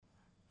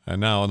And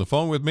now on the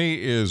phone with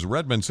me is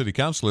Redmond City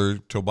Councilor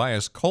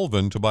Tobias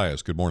Colvin.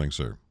 Tobias, good morning,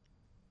 sir.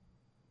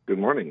 Good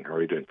morning. How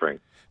are you doing,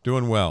 Frank?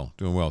 Doing well,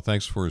 doing well.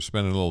 Thanks for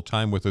spending a little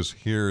time with us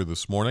here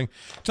this morning.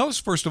 Tell us,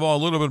 first of all,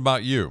 a little bit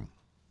about you.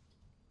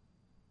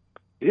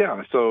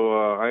 Yeah,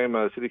 so I am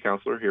a city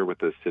councilor here with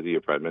the city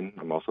of Redmond.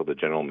 I'm also the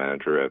general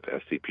manager of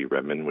SCP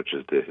Redmond, which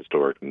is the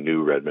historic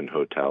New Redmond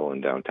Hotel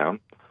in downtown.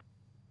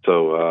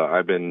 So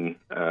I've been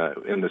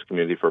in this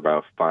community for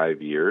about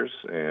 5 years,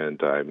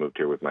 and I moved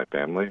here with my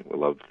family. We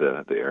love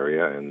the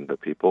area and the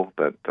people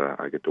that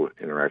I get to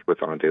interact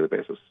with on a daily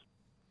basis.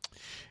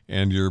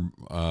 And your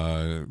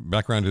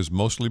background has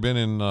mostly been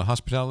in the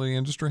hospitality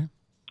industry?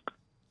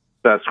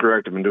 That's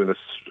correct. I've been doing this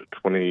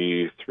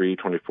 23,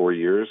 24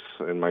 years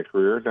in my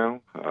career now.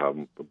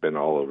 I've been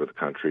all over the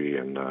country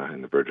and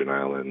in the Virgin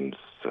Islands.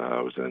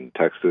 I was in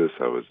Texas.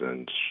 I was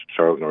in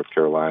Charlotte, North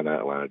Carolina,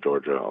 Atlanta,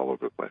 Georgia, all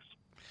over the place.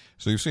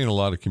 So you've seen a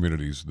lot of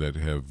communities that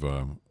have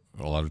a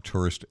lot of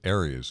tourist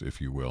areas,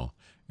 if you will.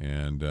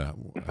 And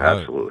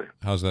Absolutely.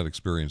 How's that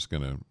experience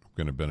going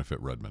to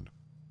benefit Redmond?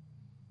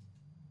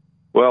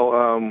 Well,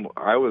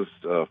 I was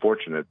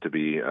fortunate to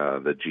be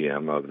the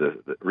GM of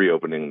the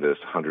reopening this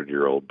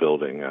 100-year-old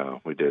building.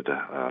 We did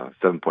a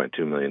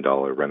 $7.2 million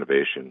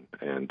renovation,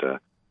 and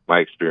my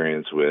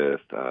experience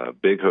with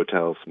big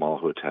hotels, small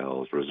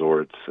hotels,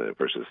 resorts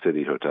versus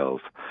city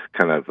hotels,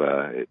 kind of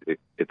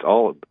it's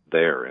all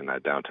there in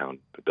that downtown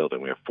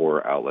building. We have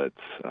 4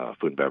 outlets,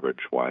 food and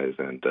beverage-wise,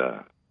 and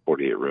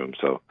 48 rooms.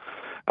 So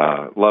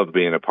love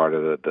being a part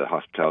of the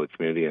hospitality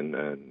community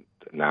and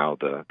now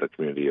the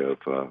community of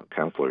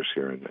counselors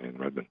here in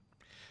Redmond.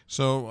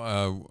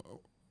 So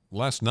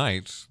last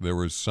night there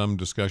was some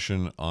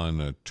discussion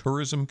on a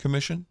tourism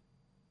commission.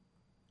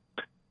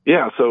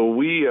 Yeah, so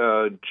we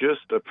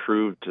just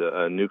approved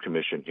a new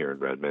commission here in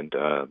Redmond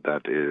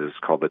that is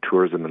called the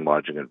Tourism and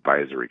Lodging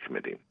Advisory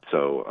Committee.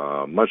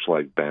 So much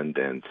like Bend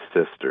and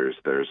Sisters,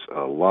 there's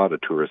a lot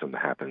of tourism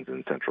that happens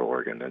in Central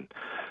Oregon, and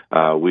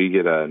we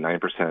get a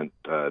 9%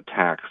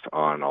 tax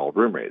on all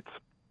room rates.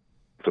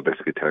 So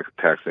basically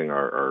taxing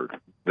our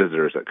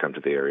visitors that come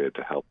to the area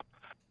to help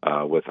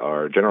with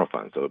our general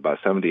fund. So about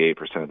 78%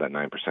 of that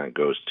 9%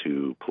 goes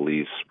to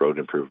police, road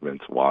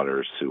improvements,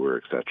 water, sewer,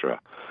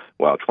 etc.,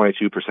 while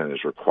 22%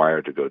 is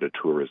required to go to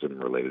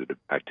tourism-related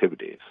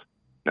activities.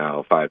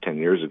 Now, 5-10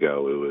 years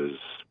ago,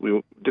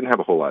 we didn't have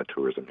a whole lot of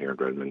tourism here in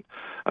Redmond,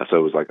 so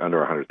it was like under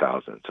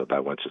 100,000. So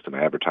that went to some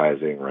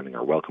advertising, running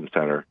our welcome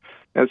center,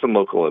 and some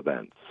local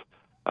events.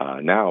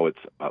 Now it's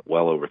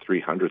well over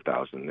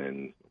 300,000,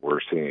 and we're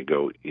seeing it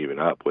go even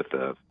up with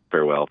the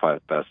Farewell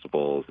 5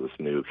 festivals, this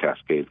new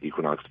Cascade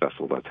Equinox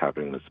Festival that's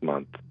happening this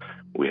month.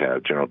 We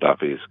have General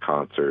Duffy's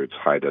concerts,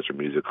 High Desert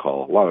Music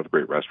Hall, a lot of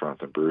great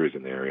restaurants and breweries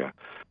in the area.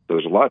 So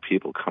there's a lot of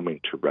people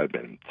coming to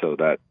Redmond, so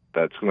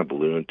that's going to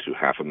balloon to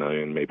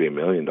 $500,000, maybe $1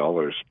 million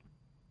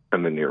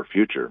in the near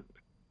future.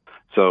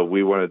 So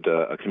we wanted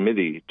a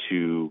committee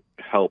to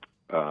help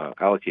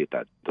allocate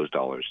those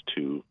dollars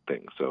to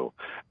things. So,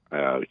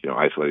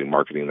 isolating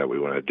marketing that we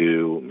want to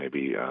do,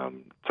 maybe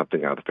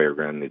something out of the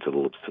fairground needs a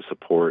little to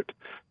support.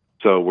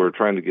 So we're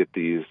trying to get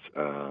these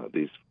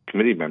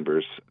committee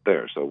members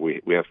there. So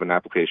we have an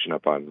application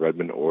up on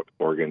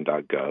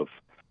redmondoregon.gov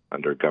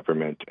under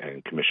government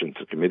and commissions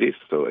and committees.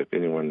 So if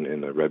anyone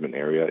in the Redmond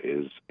area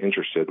is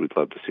interested, we'd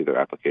love to see their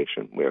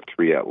application. We have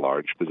 3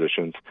 at-large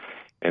positions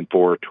and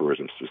 4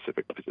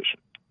 tourism-specific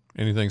positions.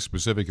 Anything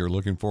specific you're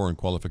looking for in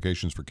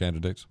qualifications for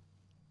candidates?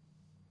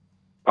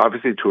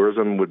 Obviously,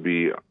 tourism would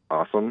be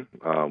awesome.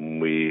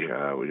 We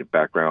have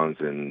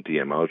backgrounds in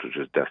DMOs, which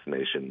is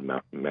destination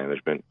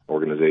management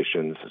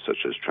organizations,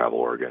 such as Travel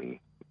Oregon,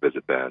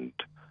 Visit Bend,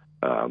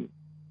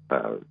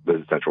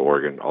 Visit Central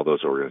Oregon. All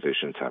those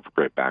organizations have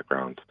great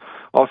backgrounds.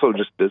 Also,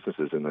 just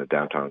businesses in the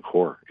downtown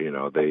core.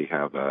 They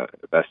have a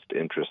vested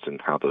interest in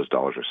how those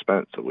dollars are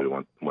spent, so we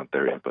want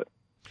their input.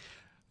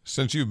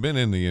 Since you've been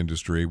in the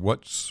industry,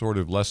 what sort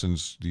of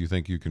lessons do you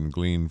think you can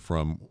glean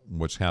from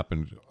what's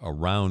happened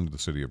around the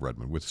city of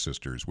Redmond with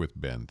Sisters, with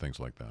Ben, things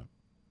like that?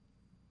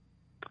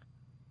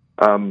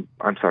 I'm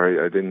sorry,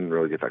 I didn't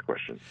really get that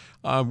question.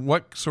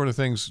 What sort of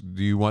things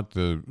do you want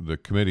the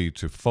committee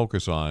to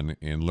focus on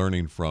in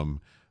learning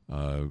from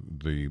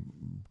the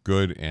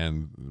good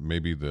and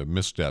maybe the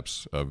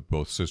missteps of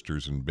both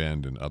Sisters and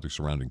Bend and other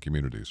surrounding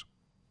communities?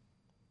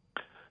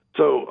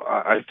 So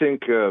I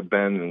think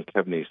Ben and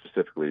Kevney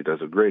specifically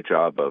does a great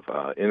job of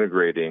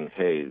integrating,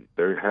 hey,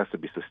 there has to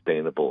be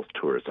sustainable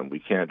tourism. We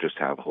can't just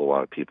have a whole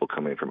lot of people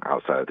coming from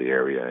outside of the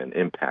area and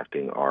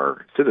impacting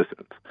our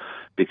citizens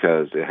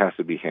because it has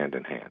to be hand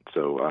in hand.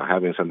 So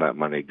having some of that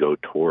money go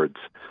towards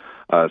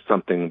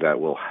something that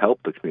will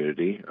help the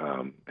community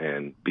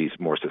and be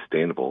more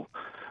sustainable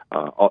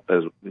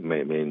as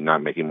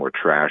not making more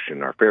trash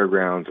in our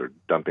fairgrounds or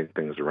dumping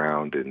things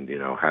around, and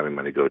having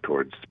money go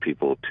towards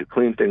people to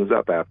clean things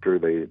up after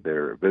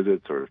their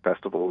visits or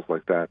festivals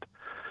like that.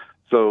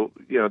 So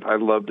I'd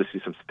love to see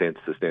some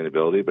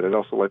sustainability, but I'd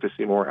also like to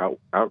see more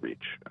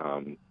outreach.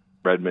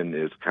 Redmond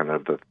is kind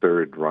of the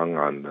third rung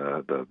on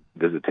the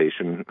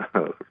visitation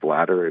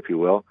ladder, if you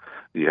will.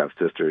 You have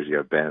Sisters, you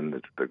have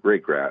Bend, the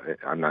great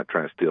I'm not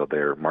trying to steal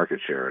their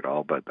market share at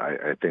all, but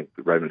I think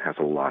Redmond has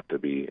a lot to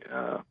be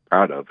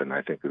proud of, and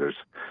I think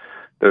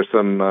there's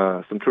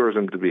some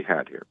tourism to be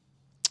had here.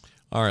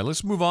 All right,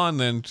 let's move on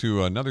then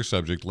to another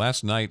subject.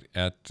 Last night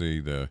at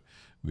the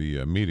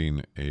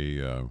meeting,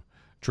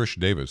 Trish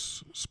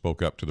Davis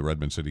spoke up to the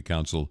Redmond City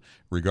Council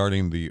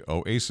regarding the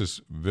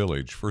Oasis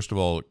Village. First of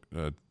all,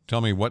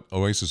 tell me what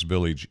Oasis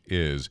Village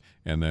is,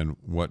 and then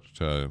what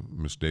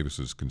Ms.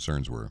 Davis's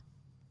concerns were.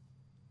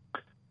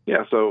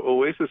 Yeah, so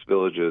Oasis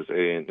Village is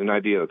an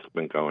idea that's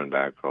been going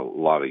back a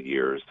lot of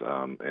years,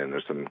 and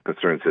there's some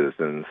concerned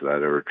citizens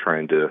that are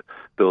trying to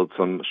build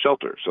some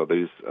shelter. So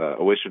these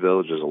Oasis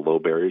Village is a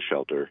low-barrier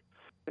shelter.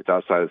 It's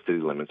outside the city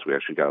limits. We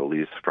actually got a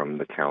lease from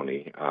the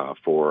county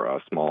for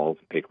a small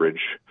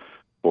acreage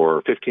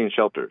for 15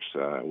 shelters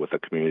with a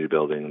community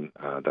building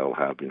that will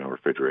have,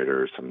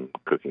 refrigerators, some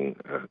cooking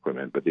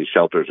equipment. But these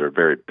shelters are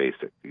very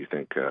basic. You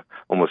think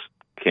almost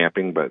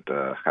camping, but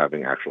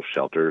having actual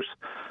shelters.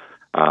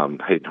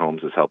 Hayden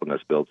Homes is helping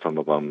us build some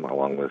of them,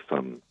 along with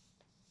some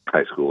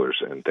high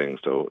schoolers and things.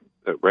 So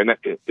right now,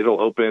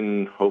 it'll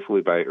open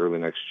hopefully by early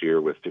next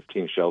year with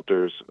 15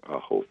 shelters,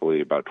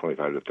 hopefully about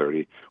 25 to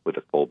 30 with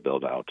a full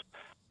build-out.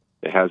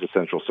 It has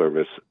essential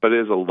service, but it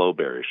is a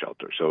low-barrier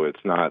shelter, so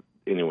it's not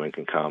anyone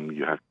can come.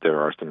 There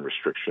are some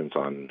restrictions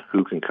on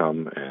who can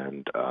come,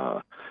 and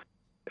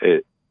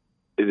it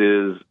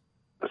is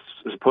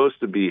supposed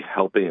to be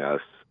helping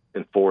us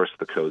enforce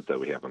the codes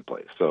that we have in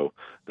place. So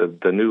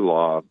the new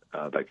law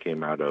that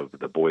came out of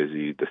the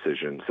Boise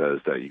decision says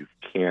that you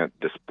can't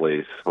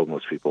displace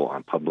homeless people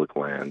on public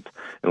lands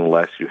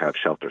unless you have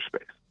shelter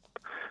space.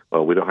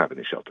 Well, we don't have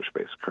any shelter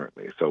space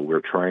currently, so we're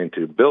trying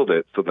to build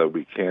it so that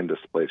we can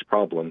displace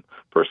problem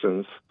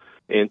persons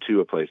into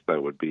a place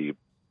that would be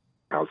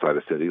outside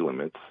of city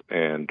limits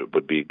and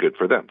would be good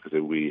for them, because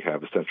we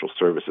have essential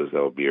services that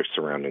will be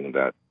surrounding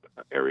that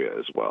area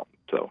as well.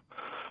 So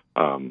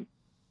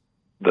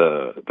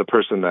the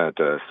person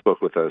that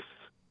spoke with us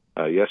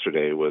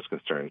yesterday was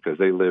concerned because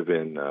they live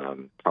in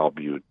Powell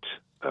Butte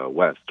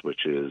West,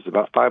 which is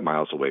about 5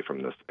 miles away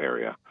from this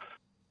area.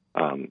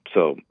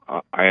 So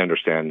I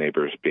understand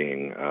neighbors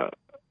being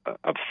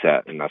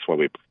upset, and that's why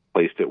we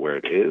placed it where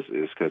it is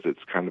because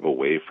it's kind of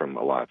away from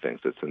a lot of things.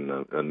 It's in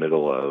the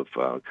middle of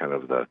kind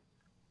of the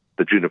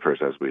junipers,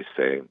 as we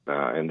say,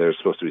 and there's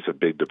supposed to be some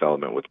big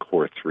development with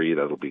Core 3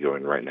 that'll be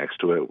going right next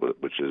to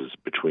it, which is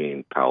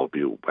between Powell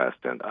Butte West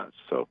and us.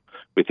 So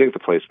we think the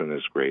placement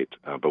is great,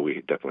 but we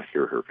definitely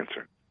hear her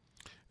concern.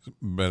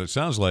 But it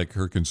sounds like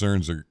her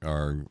concerns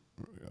are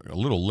a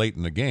little late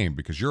in the game,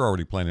 because you're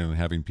already planning on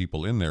having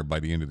people in there by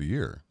the end of the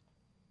year.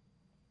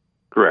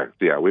 Correct.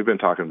 Yeah, we've been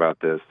talking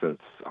about this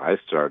since I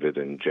started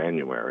in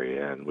January,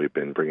 and we've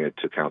been bringing it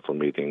to council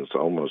meetings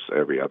almost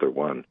every other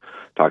one,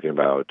 talking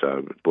about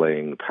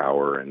laying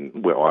power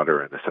and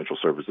water and essential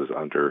services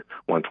under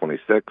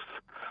 126,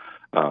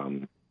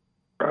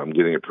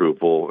 getting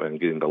approval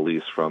and getting the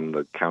lease from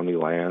the county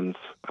lands.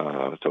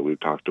 So we've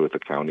talked with the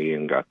county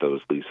and got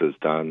those leases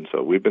done.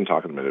 So we've been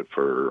talking about it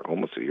for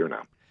almost a year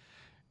now.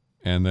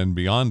 And then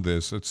beyond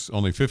this, it's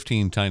only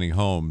 15 tiny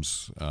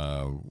homes.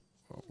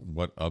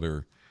 What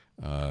other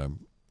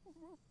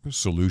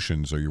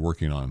solutions are you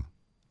working on?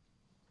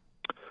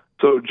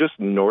 So just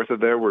north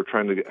of there, we're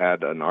trying to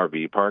add an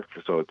RV park.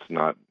 So it's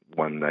not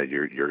one that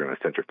you're going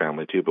to send your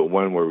family to, but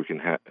one where we can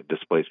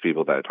displace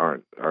people that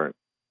aren't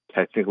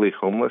technically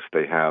homeless.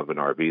 They have an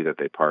RV that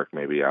they park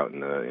maybe out in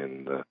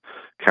the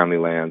county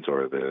lands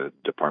or the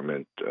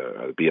department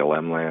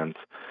BLM lands,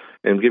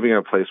 and giving them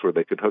a place where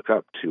they could hook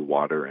up to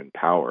water and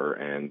power,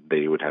 and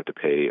they would have to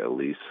pay a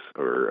lease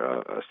or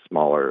a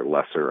smaller,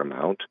 lesser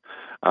amount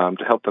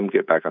to help them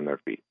get back on their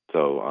feet.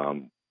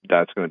 So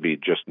that's going to be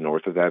just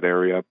north of that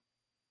area.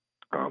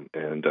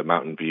 And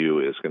Mountain View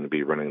is going to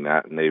be running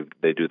that, and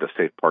they do the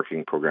safe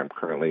parking program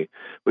currently,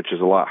 which is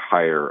a lot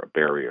higher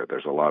barrier.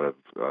 There's a lot of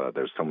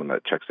there's someone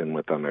that checks in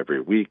with them every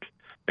week,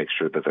 makes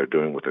sure that they're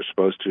doing what they're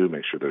supposed to,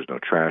 make sure there's no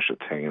trash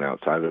that's hanging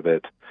outside of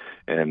it,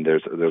 and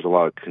there's a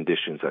lot of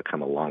conditions that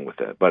come along with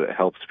it. But it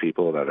helps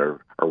people that are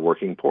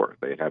working poor.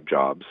 They have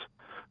jobs,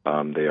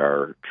 they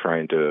are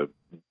trying to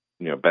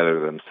better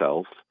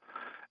themselves.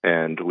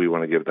 And we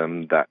want to give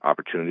them that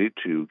opportunity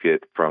to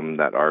get from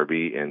that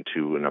RV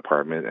into an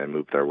apartment and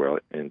move their way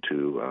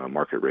into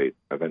market rate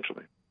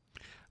eventually.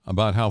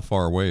 About how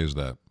far away is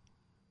that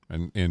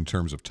in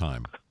terms of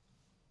time?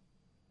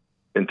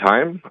 In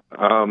time,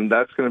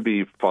 that's going to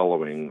be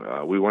following.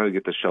 We want to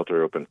get the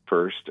shelter open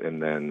first,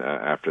 and then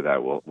after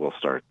that, we'll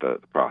start the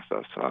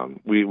process.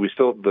 We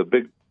still, the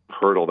big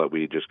hurdle that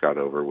we just got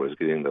over was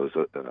getting those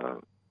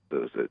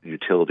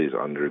utilities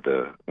under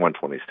the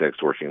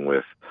 126, working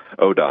with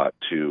ODOT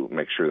to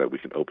make sure that we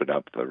can open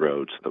up the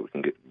roads so that we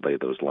can lay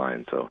those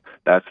lines. So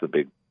that's the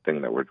big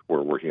thing that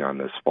we're working on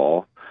this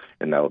fall,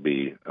 and that will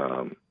be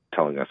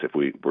telling us if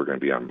we're going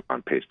to be on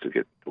pace to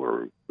get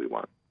where we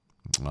want.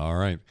 All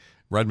right.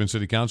 Redmond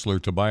City Councilor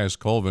Tobias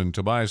Colvin.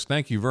 Tobias,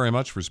 thank you very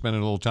much for spending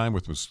a little time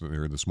with us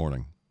here this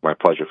morning. My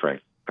pleasure,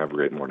 Frank. Have a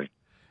great morning.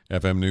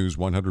 FM News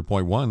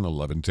 100.1,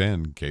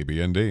 1110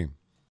 KBND.